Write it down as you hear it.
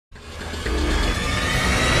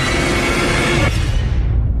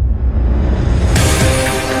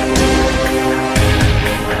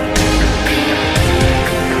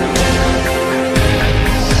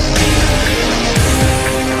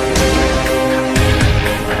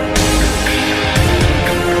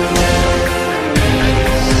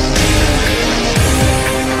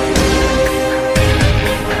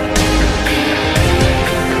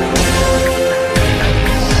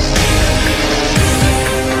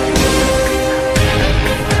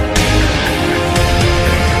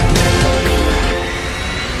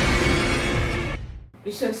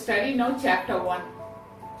study now chapter 1,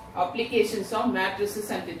 applications of matrices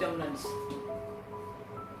and determinants.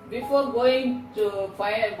 Before going to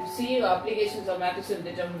see applications of matrices and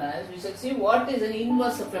determinants, we shall see what is an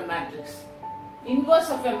inverse of a matrix. Inverse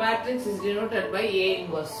of a matrix is denoted by A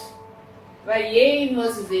inverse, where A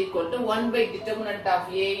inverse is equal to 1 by determinant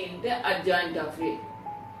of A into adjoint of A,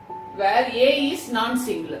 where A is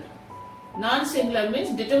non-singular. Non-singular means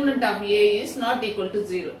determinant of A is not equal to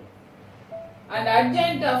 0. And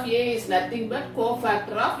adjoint of A is nothing but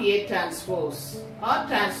cofactor of A transpose or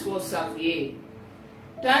transpose of A.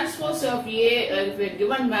 Transpose of A, if a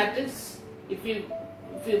given matrix, if you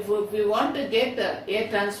want to get A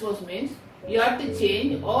transpose means you have to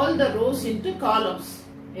change all the rows into columns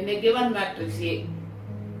in a given matrix A.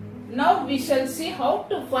 Now we shall see how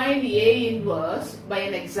to find A inverse by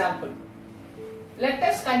an example. Let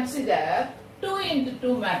us consider 2 into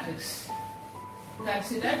 2 matrix.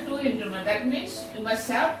 Consider 2 into 1. That means you must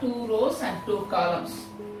have 2 rows and 2 columns.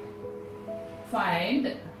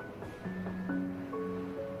 Find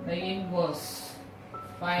the inverse.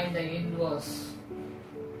 Find the inverse.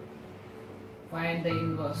 Find the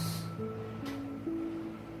inverse.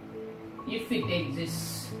 If it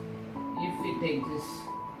exists. If it exists.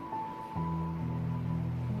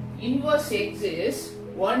 Inverse exists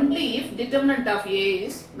only if determinant of A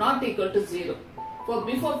is not equal to 0.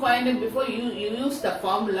 Before you use the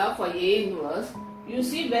formula for A inverse, you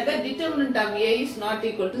see whether determinant of A is not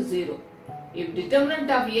equal to 0. If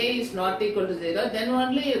determinant of A is not equal to 0, then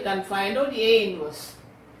only you can find out A inverse.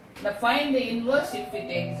 Now find the inverse if it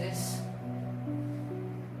exists.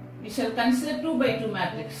 We shall consider 2 by 2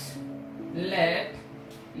 matrix. Let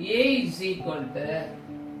A is equal to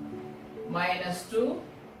minus 2,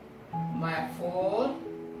 4,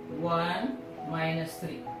 1, minus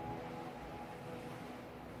 3.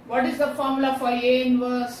 What is the formula for A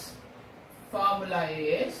inverse? Formula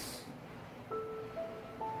is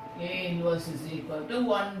A inverse is equal to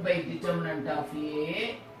 1 by determinant of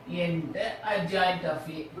A into adjoint of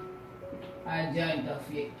A. Adjoint of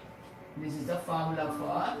A. This is the formula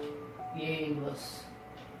for A inverse.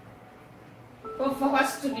 So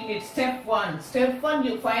first we need step 1. Step 1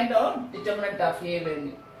 you find out determinant of A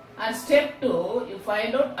value. And step 2 you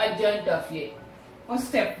find out adjoint of A. For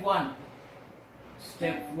step 1.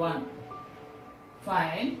 Step 1.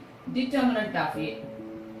 Find determinant of A.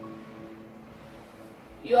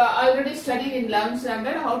 You are already studied in 11th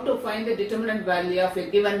standard how to find the determinant value of a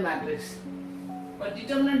given matrix. For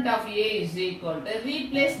determinant of A is equal to,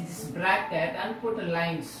 replace this bracket and put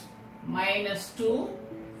lines. Minus 2,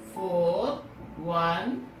 4,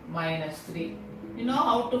 1, minus 3. You know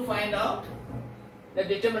how to find out the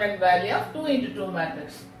determinant value of 2 into 2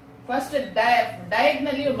 matrix. First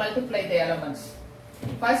diagonally you multiply the elements.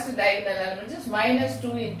 First diagonal element is minus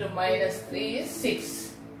 2 into minus 3 is 6.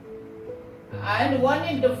 And 1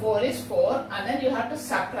 into 4 is 4, and then you have to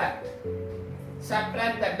subtract.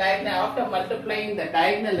 Subtract the diagonal after multiplying the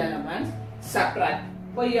diagonal elements. Subtract.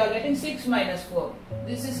 So you are getting 6 minus 4.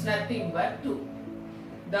 This is nothing but 2.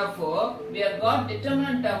 Therefore, we have got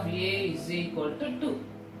determinant of A is equal to 2.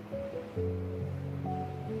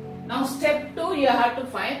 Now step 2 you have to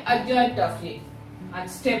find adjoint of A. And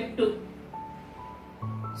step 2.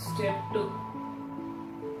 Step 2.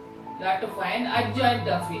 You have to find adjoint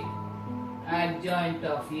of A. Adjoint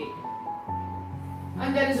of A.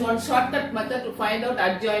 And there is one shortcut method to find out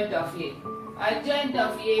adjoint of A. Adjoint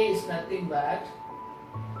of A is nothing but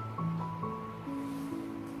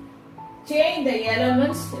change the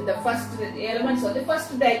elements in the first elements of the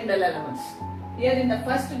first diagonal elements. Here in the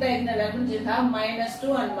first diagonal elements you have minus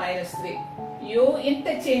 2 and minus 3. You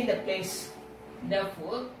interchange the place.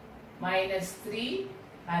 Therefore, minus 3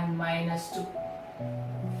 and minus 2.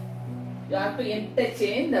 You have to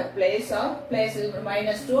interchange the places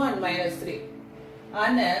minus 2 and minus 3.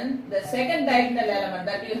 And then the second diagonal element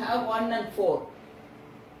that you have 1 and 4.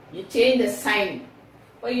 You change the sign.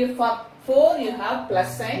 For 4 you have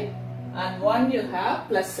plus sign and 1 you have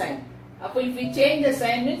plus sign. If we change the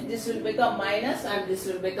sign means this will become minus and this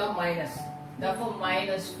will become minus. Therefore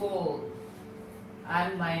minus 4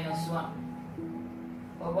 and minus 1.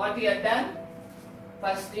 For what you have done?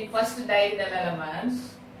 First diagonal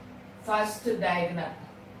elements. First diagonal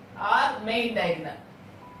or main diagonal.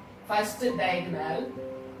 First diagonal,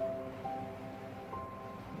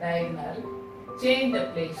 change the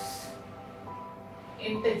place,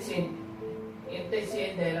 interchange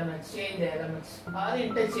the elements, change the elements or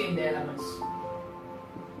interchange the elements.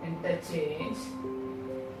 Interchange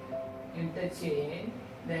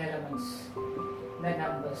the elements, the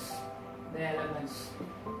numbers, the elements.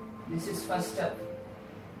 This is first step.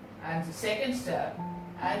 And the second step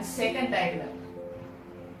and second diagonal.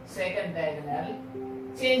 second diagonal,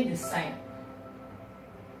 change the sign.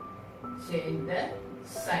 Change the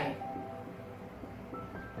sign.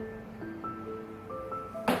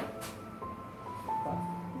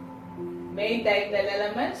 Main diagonal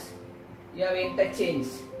elements, you have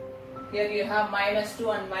interchanged. Here you have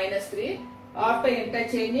 -2 and -3. After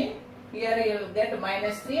interchanging, here you will get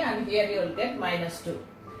 -3 and here you will get -2.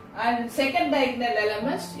 And second diagonal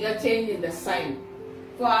elements, you are changing the sign.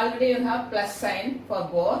 So already you have plus sign for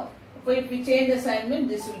both. So if we change the sign, means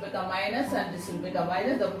this will become minus and this will become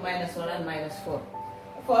minus, the -1 and -4.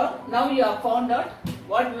 For now you have found out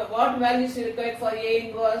what values you require for A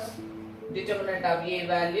inverse, determinant of A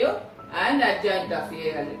value and adjoint of A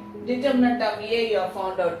value. Determinant of A you have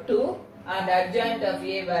found out 2 and adjoint of A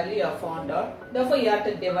value you have found out. Therefore you have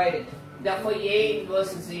to divide it. Therefore A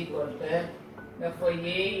inverse is equal to,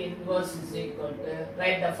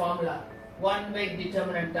 write the formula, 1 by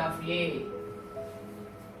determinant of A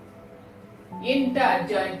into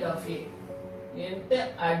adjoint of A.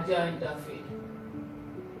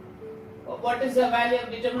 What is the value of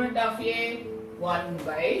determinant of A? 1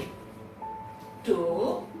 by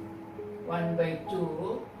 2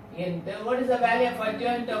 into, what is the value of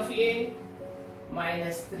adjoint of A?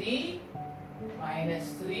 -3,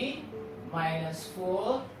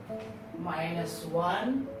 -4,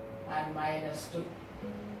 -1 and -2.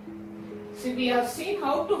 See, we have seen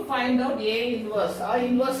how to find out A inverse or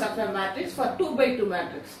inverse of a matrix for 2 by 2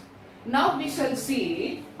 matrix. Now we shall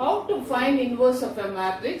see how to find inverse of a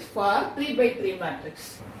matrix for 3 by 3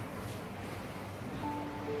 matrix.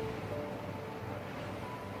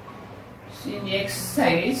 See, in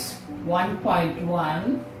exercise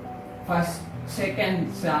 1.1,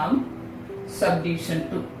 second sum, subdivision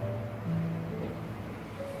 2.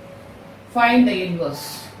 Find the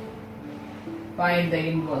inverse. Find the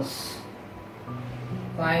inverse.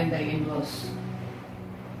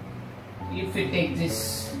 If it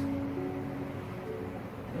exists.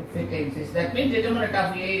 That means determinant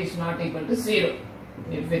of A is not equal to 0.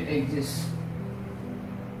 If it exists.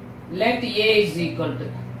 Let A is equal to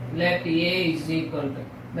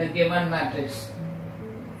the given matrix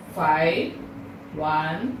 5,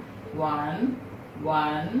 1, 1,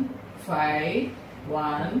 1, 5,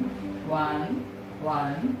 1, 1,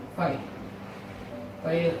 1, 5.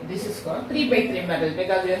 This is called 3 by 3 matrix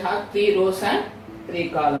because you have 3 rows and 3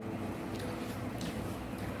 columns.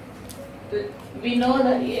 We know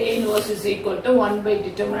that A inverse is equal to 1 by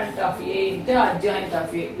determinant of A into adjoint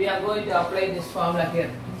of A. We are going to apply this formula here.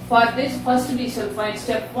 For this, first we shall find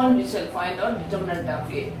step 1, we shall find out determinant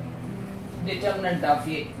of A.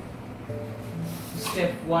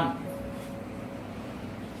 Step 1.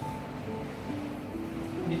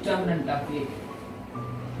 Determinant of A.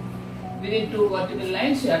 Within 2 vertical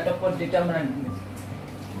lines, you have to put determinant.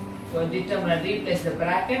 So determinant, replace the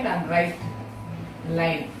bracket and write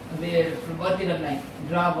line, vertical line.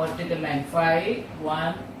 Draw vertical line. 5,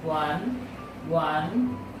 1, 1,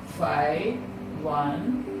 1, 5,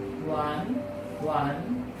 1, 1,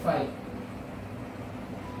 1, 5.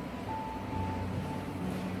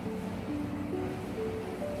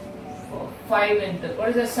 So 5 into, what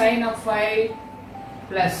is the sign of 5?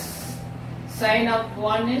 Plus. Sign of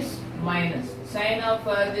 1 is minus. Sign of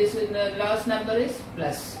this in the last number is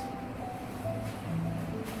plus.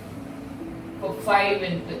 For 5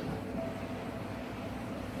 into.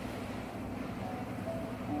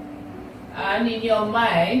 And in your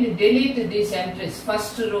mind, delete these entries.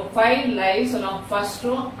 First row, 5 lies along first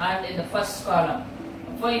row and in the first column.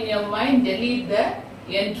 So in your mind, delete the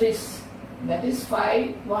entries. That is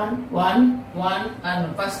 5, 1, 1, 1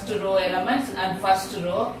 and first row elements and first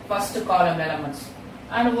row, first column elements.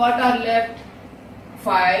 And what are left?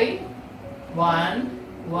 5, 1,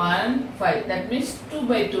 1, 5. That means 2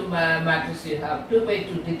 by 2 matrix you have. 2 by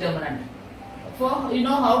 2 determinant. So you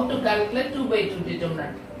know how to calculate 2 by 2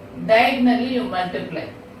 determinant. Diagonally you multiply.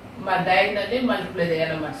 Diagonally multiply the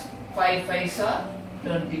elements. 5 5s are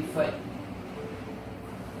 25.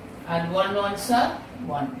 And 1 1s are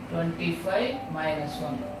 1. 25 minus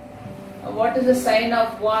 1. What is the sign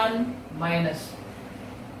of 1? Minus.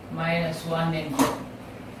 Minus 1 into.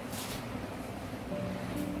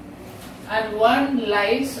 And 1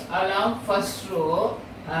 lies along first row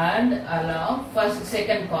and along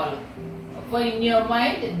second column. So in your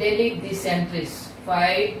mind, delete these entries.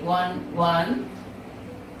 5, 1, 1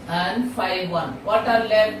 and 5, 1. What are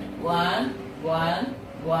left? 1, 1,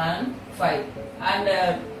 1, 5.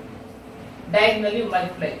 And diagonally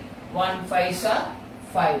multiply. 1 5s are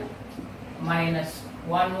 5 minus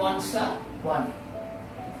 1 1s are 1.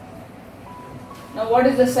 Now what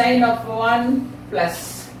is the sign of 1?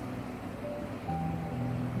 Plus.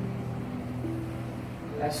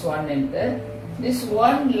 plus 1 enter. This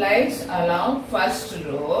 1 lies along first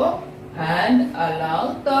row and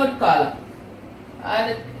along third column.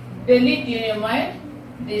 And delete in your mind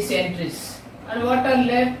these entries. And what are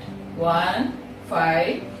left? 1,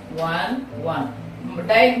 5, 1, 1.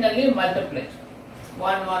 Diagonally multiply.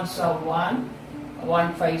 1 ones are 1,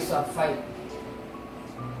 1 5s are 5.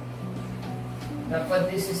 Therefore,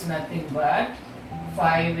 this is nothing but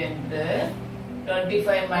 5 into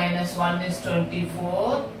 25 minus 1 is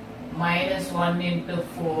 24, minus 1 into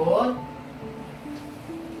 4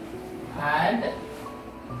 and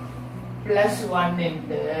plus 1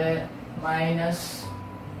 into minus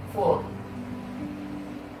 4.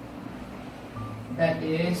 That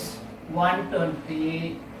is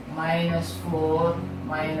 120 minus 4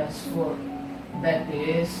 minus 4. That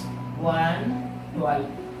is 112.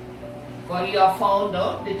 For you have found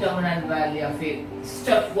out determinant value of A.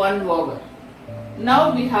 Step 1 over.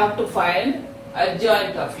 Now we have to find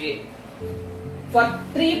adjoint of A. For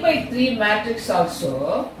 3 by 3 matrix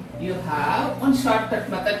also, you have one shortcut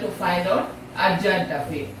method to find out adjoint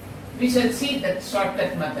of A. We shall see that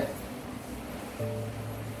shortcut method.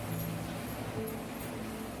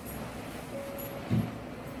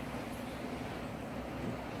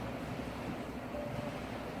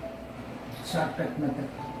 Shortcut method.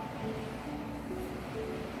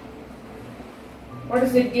 What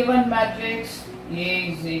is the given matrix?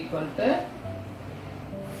 A is equal to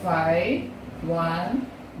 5, 1,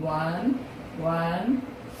 1, 1,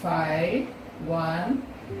 5, 1,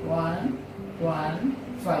 1, 1,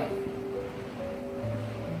 5.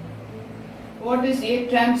 What is A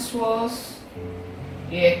transpose?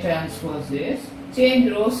 A transpose is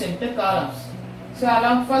change rows into columns. So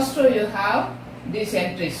along first row you have these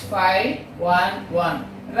entries 5, 1, 1.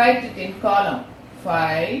 Write it in column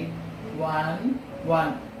 5, 1,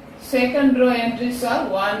 1. Second row entries are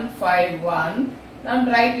 1, 5, 1. Now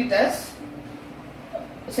write it as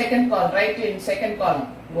second column. Write it in second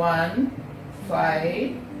column 1,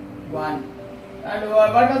 5, 1. And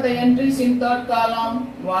what are the entries in third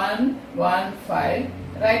column? 1, 1, 5.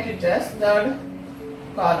 Write it as third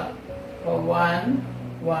column. So 1,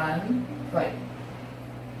 1, 5.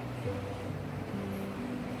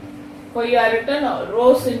 For you are written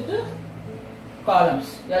rows into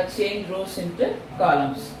columns. You have changed rows into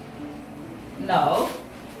columns. Now,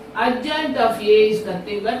 adjoint of A is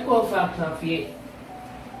nothing but cofactor of A.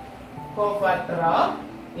 Cofactor of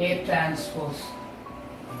A transpose.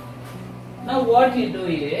 Now what you do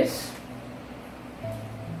is,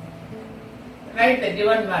 write the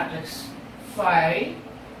given matrix 5,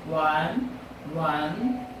 1,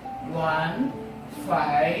 1, 1,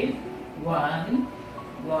 5, 1,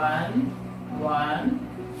 1, 1,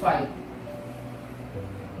 5.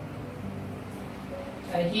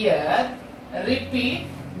 Here, repeat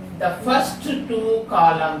the first two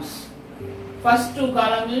columns. First two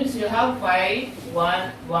columns means you have 5,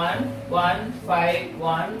 1, 1, 1, 5,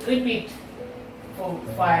 1. Repeat.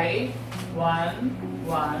 5, 1,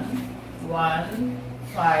 1, 1,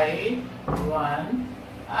 5, 1.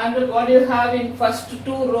 And what you have in first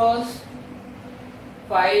two rows?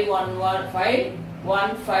 5, 1, 1, 5,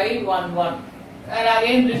 1, 5, 1, 1. And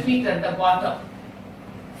again repeat at the bottom.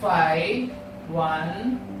 5,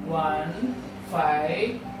 1, 1,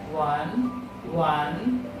 5, 1,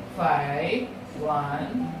 1, 5, 1,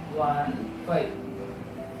 1, 5.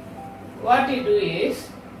 What you do is,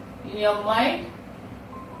 in your mind,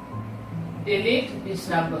 delete these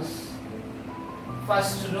numbers.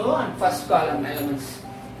 First row and first column elements.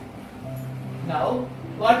 Now,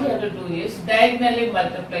 what you have to do is, diagonally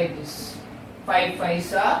multiply this. 5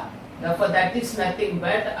 5s are, therefore that is nothing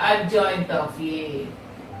but adjoint of A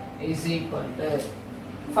is equal to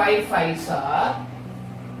 5 5s are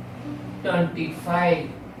 25.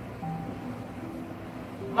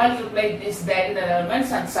 Multiply these diagonal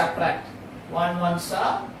elements and subtract. 1 1s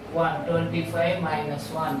are 1, 25 minus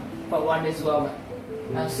 1, for 1 is over.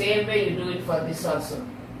 Now same way you do it for this also.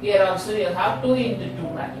 Here also you have 2 into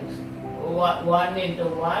 2 matrix. 1 into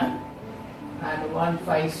 1 and 1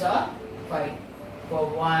 5s are 5. For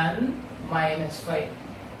 1 minus 5.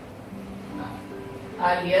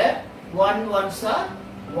 And here 1 1s are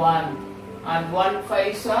 1 and 1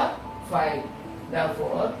 5s are 5.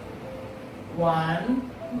 Therefore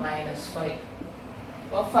 1 minus 5.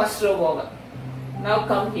 For first row over. Now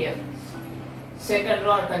come here. Second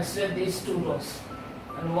row, consider these two rows.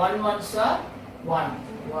 And 1 1s are 1.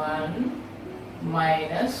 1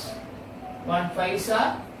 minus 1 5s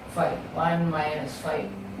are 5. 1 minus 5.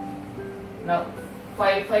 Now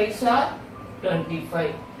 5 5s are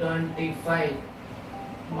 25. 25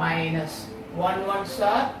 minus 1 1s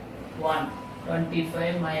are 1.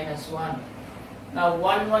 25 minus 1. Now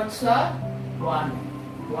 1 ones are 1.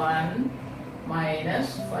 1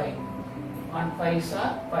 minus 5. 1 5s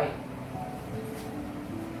are 5.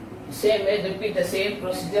 Same way, repeat the same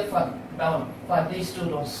procedure for down for these two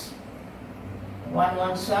rows. 1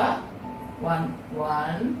 ones are 1.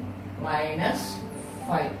 1 minus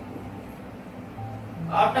 5.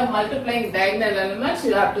 After multiplying diagonal elements,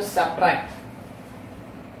 you have to subtract.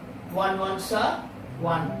 1 ones are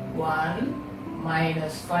 1. 1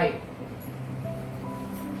 minus 5.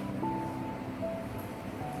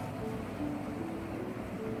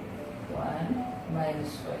 1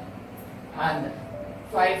 minus 5. And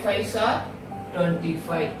 5 5s are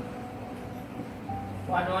 25.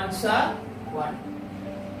 1 ones are 1.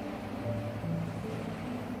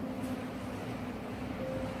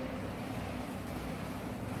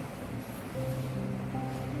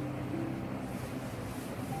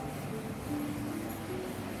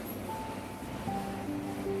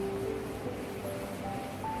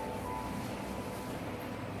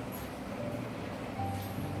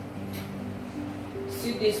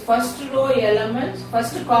 See these first row elements,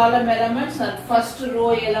 first column elements and first row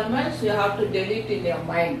elements you have to delete in your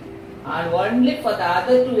mind. And only for the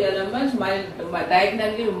other two elements,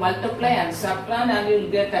 diagonally you multiply and subtract and you will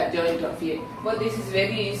get adjoint of A. But this is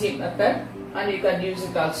very easy method and you can use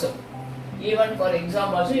it also. Even for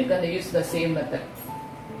exam also you can use the same method.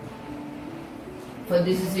 For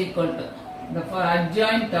this is equal to, for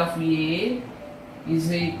adjoint of A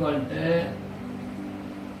is equal to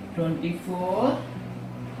 24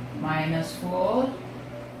 minus 4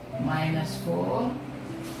 minus 4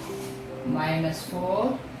 minus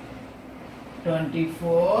 4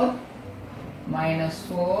 24 minus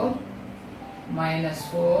 4 minus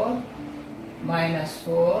 4 minus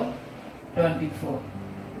 4 24.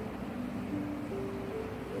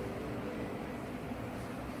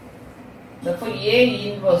 Therefore A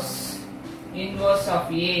inverse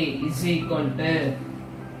of A is equal to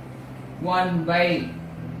 1 by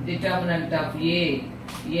determinant of A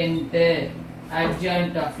into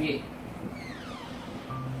adjoint of A.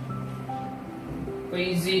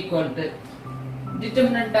 Is equal to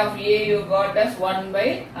determinant of A you got as 1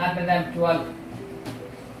 by 112.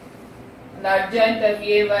 The adjoint of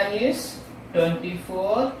A value is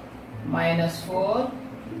 24 minus 4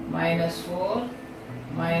 minus 4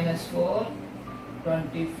 minus 4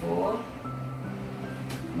 24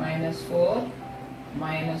 minus 4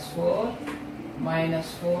 minus 4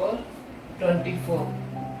 minus 4 24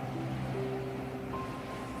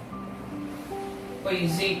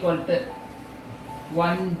 is equal to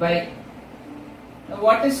 1 by, now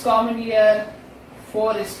what is common here?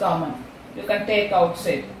 4 is common. You can take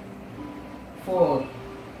outside 4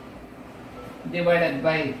 divided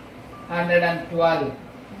by 112.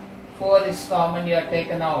 4 is common, you are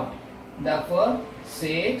taken out. Therefore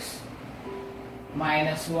 6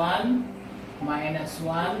 minus 1 minus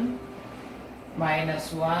 1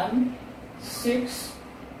 minus 1 6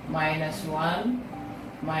 minus 1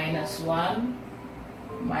 minus 1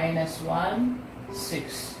 minus 1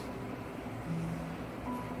 6.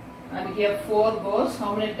 And here 4 goes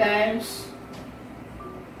how many times?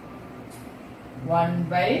 1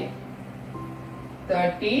 by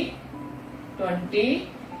 30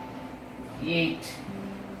 28.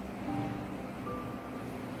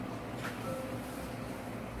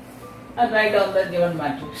 And write down the given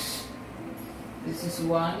matrix. This is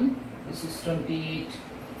 1, this is 28.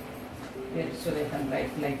 Here, so I can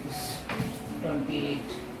write like this 28.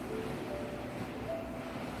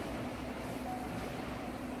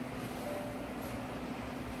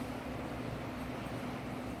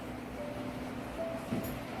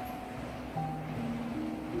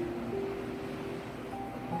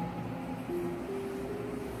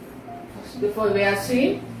 Before we have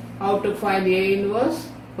seen how to find A inverse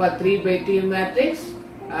for 3 by 2 matrix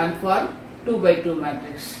and for 2 by 2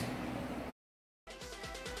 matrix.